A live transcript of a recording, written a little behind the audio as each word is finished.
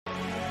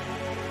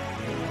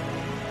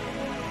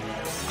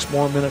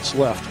more minutes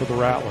left for the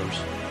Rattlers.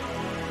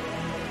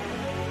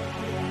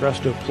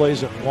 Resto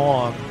plays it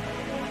long.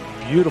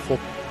 Beautiful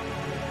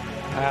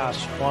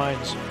pass,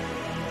 finds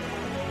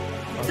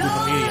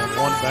Aboohamidi on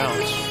one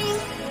bounce.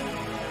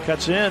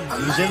 Cuts in,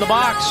 he's in the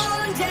box.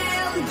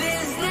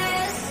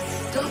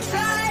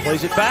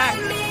 Plays it back.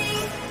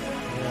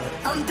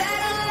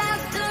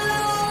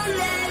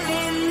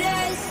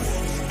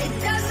 It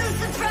doesn't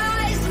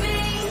surprise me.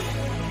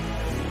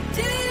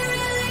 Do you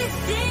really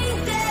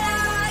think that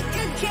I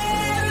could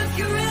care if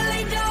you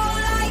really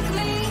don't like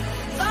me?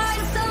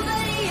 Find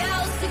somebody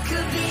else, it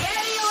could be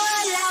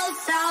anyone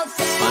else out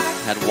there.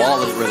 Had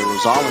Wallet with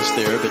Rosales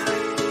there, but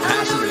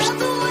passes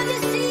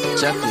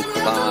intercepted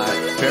by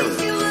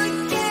Ferrer.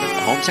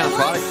 Hometown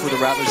product for the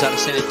Rattlers out of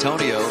San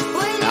Antonio.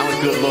 Now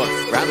a good look.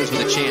 Rattlers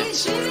with a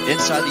chance.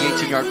 Inside the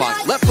 18-yard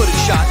box. Left-footed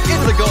shot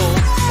into the goal.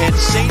 And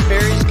St.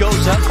 Mary's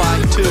goes up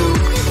by 2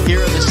 here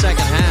in the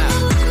second half.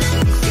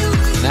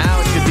 Now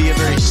it could be a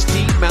very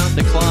steep mountain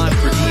to climb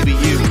for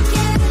DBU,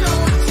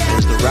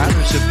 as the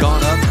Rattlers have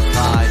gone up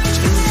by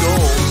 2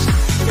 goals,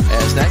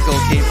 as that goal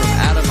came from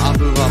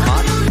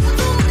Aboohamidi.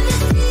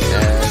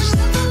 As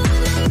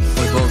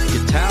with both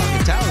Gitao,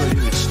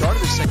 who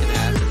started the second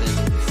half, and then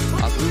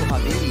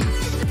Aboohamidi.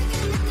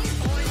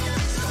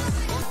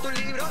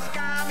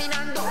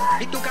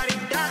 Y tu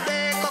carita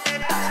de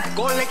coqueta,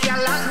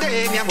 colegiala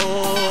de mi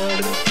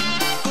amor.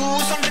 Tú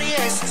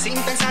sonríes sin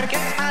pensar que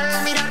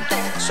al mirarte,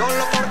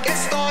 solo porque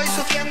estoy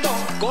sufriendo,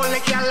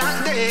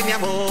 colegiala de mi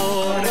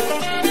amor.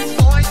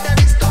 Hoy te he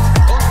visto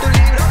con tu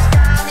libro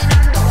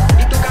caminando,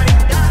 y tu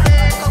carita de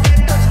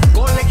coqueta,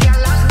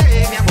 colegiala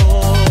de mi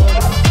amor.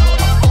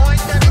 Hoy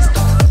te he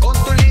visto con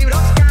tu libro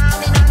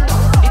caminando,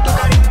 y tu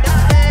carita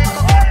de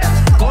coqueta,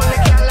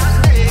 colegiala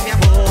de mi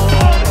amor.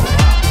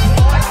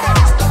 Hoy te he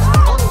visto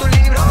con tu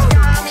libro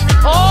caminando.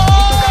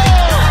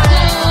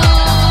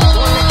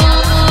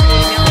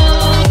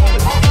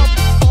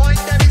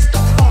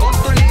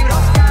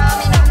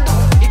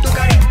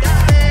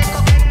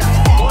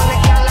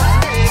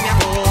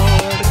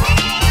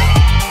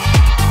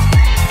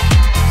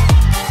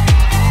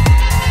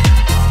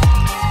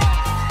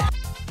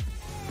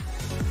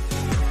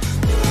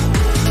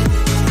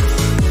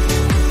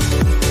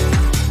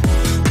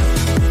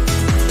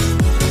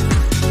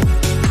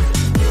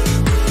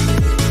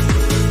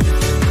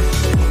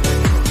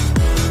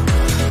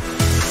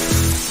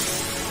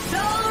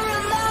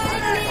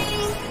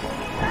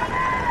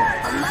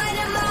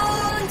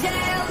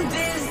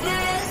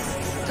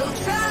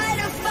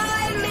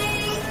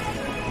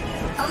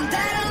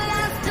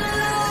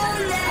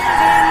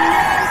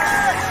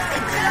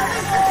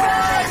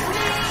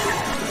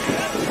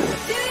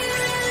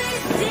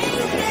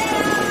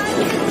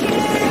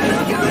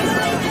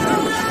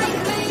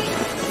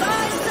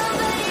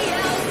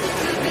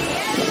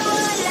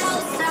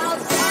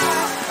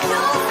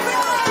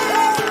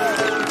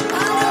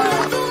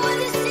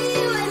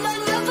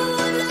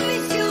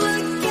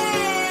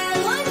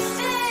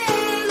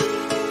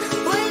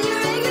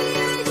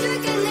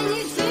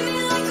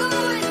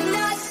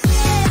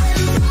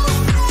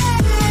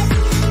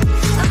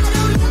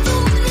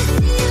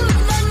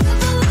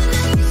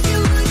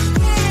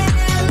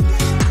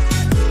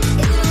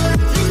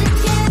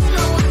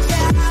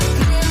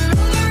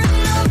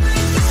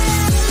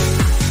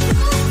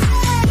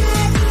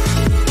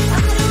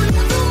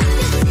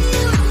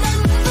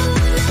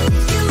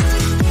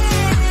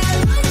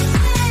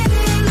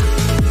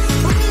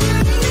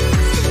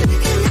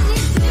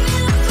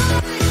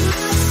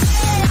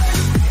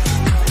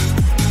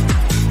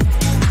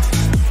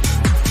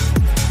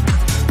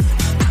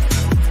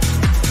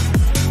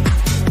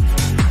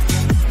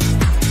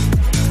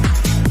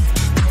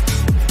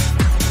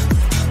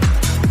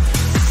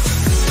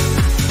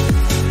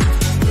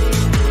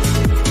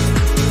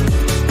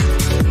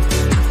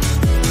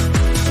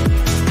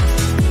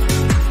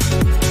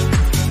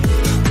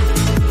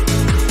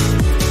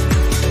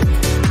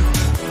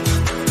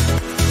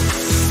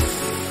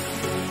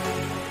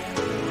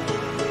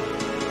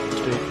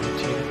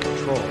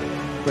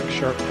 Quick,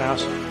 sharp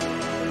pass.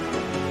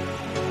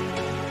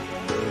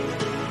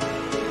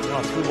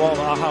 Now through ball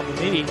to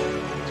Aboohamidi.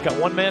 He's got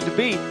one man to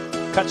beat.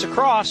 Cuts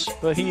across,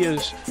 but he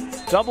is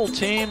double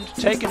teamed,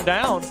 taken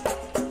down,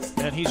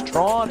 and he's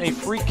drawn a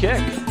free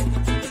kick.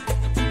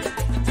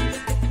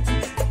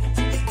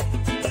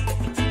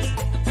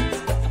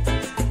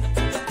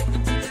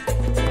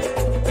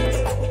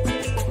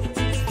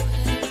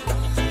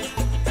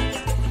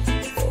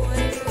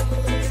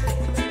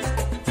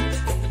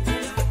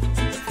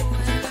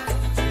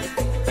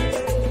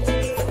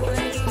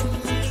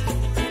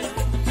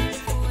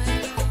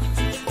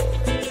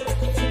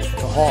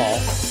 Hall.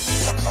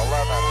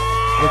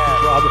 Looking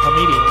for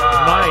Aboohamidi.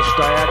 Nice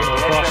diagonal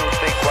cross.